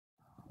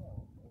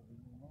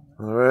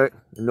Alright,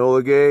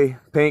 Enola Gaye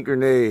paint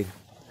grenade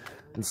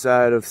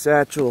inside of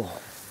satchel.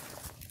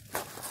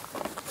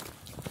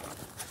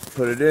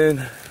 Put it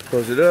in,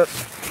 close it up.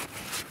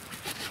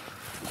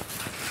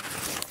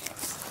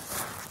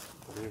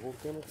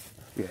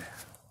 Yeah.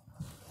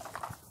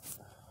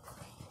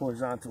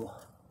 Horizontal.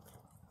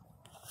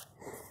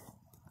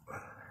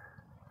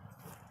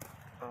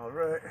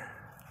 Alright.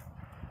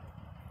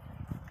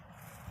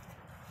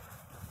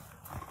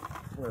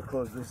 I'm gonna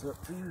close this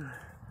up too.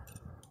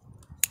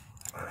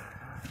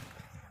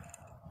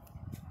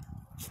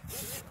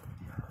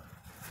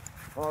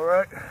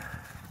 Alright.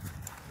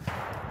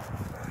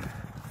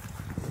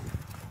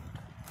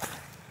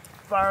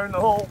 Fire in the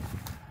hole.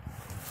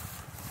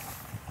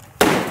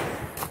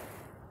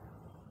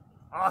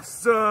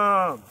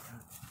 Awesome!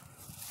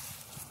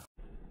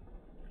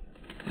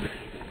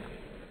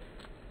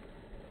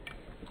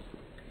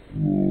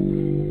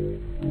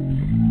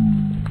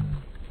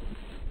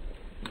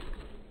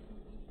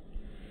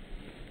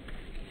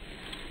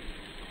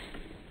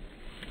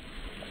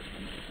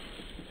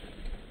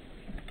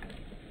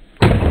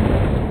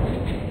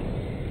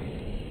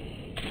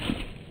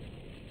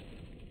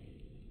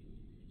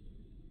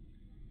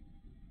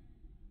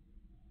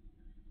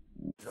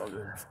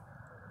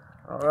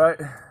 Alright,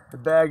 the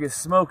bag is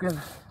smoking.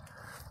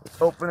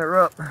 Let's open her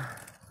up.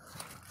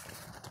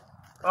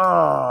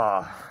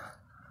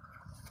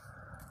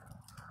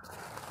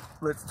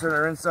 Let's turn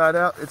her inside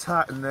out. It's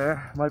hot in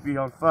there. Might be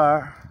on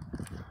fire.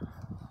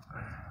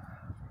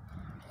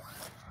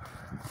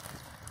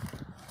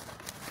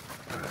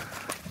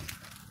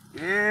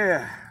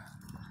 Yeah.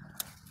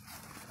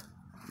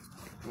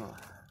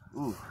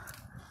 Ooh.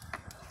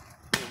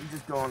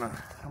 I'm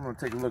gonna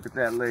take a look at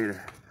that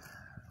later.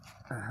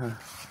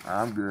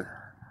 I'm good.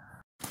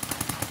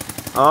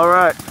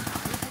 Alright,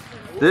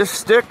 this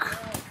stick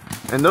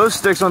and those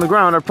sticks on the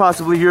ground are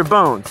possibly your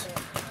bones.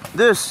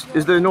 This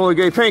is the Enola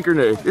Gaye paint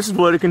grenade. This is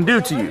what it can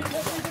do to you.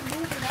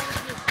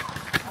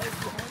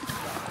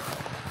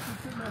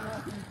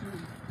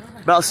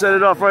 About set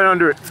it off right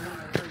under it.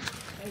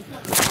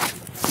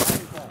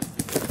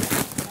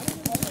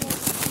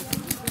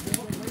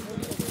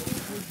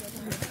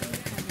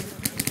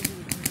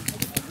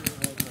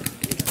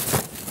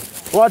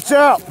 Watch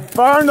out!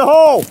 Fire in the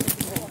hole!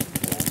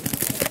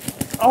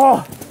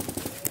 Oh!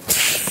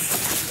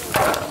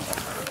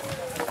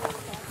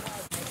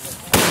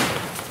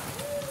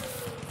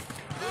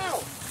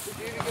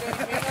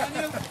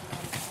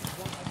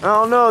 I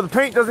don't know, the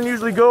paint doesn't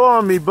usually go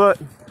on me, but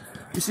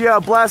you see how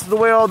it blasted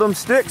away all them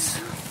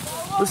sticks?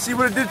 Let's see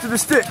what it did to the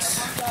sticks.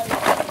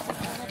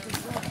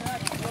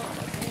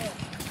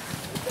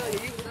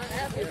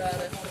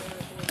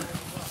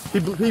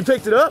 He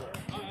picked it up?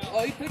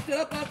 Oh, he picked it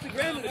up off the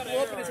ground and it flew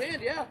up in his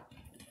hand, yeah.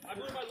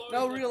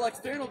 No real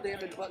external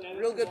damage, but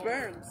real good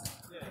burns.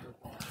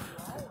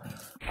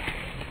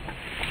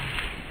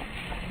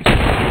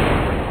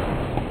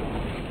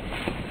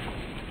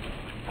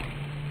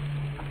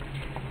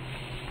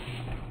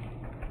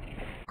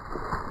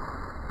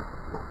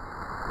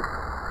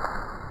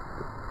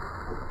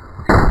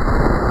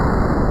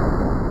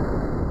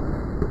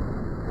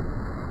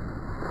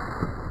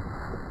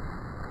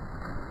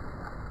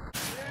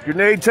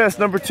 Grenade test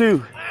number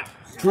 2.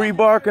 Tree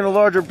bark and a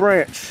larger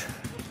branch.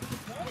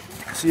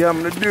 See how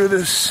I'm gonna do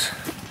this.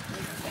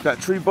 Got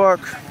tree bark,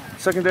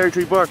 secondary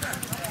tree bark.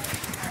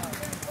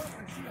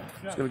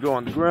 It's gonna go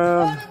on the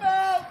ground. Let him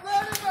out!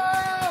 Let him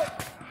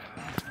out!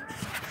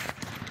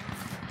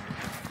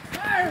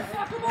 Fire!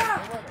 Fuck him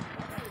up!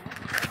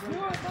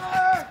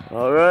 Fire!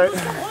 All right. Do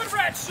some hood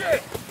rat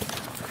shit!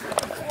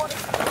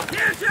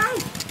 Yeah, Joe!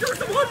 Do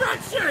some hood rat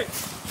shit!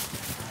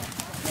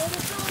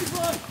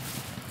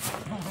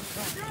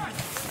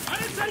 I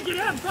didn't say get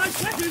out in 5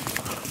 seconds!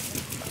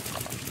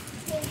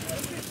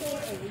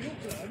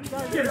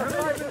 Get her.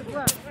 5 minutes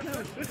left.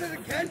 This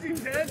isn't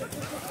Kensington! 5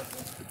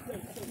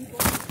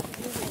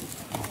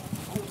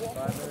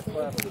 minutes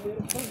left.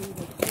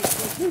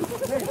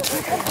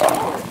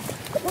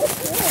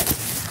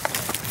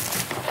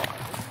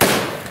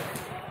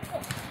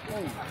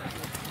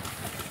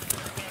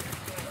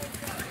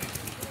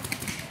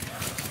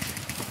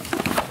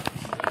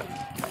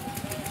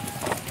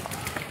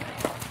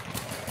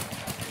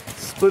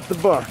 Split the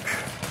bark.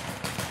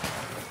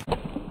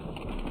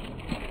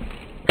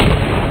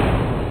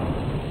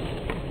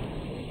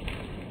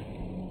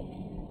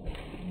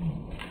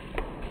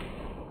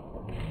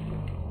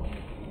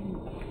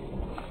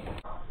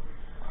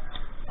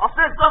 I'll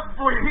set something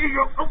for you. Here you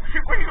go. Oh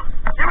shit, where you go?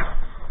 Damn it.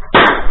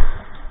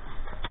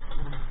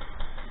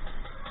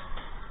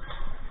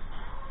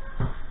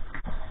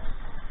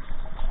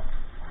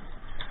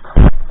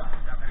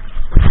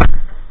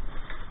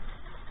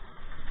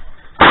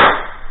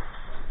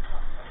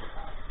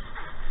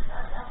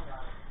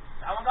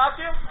 That one got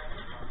you?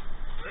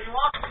 Where you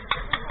walking?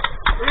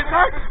 Where you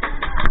going?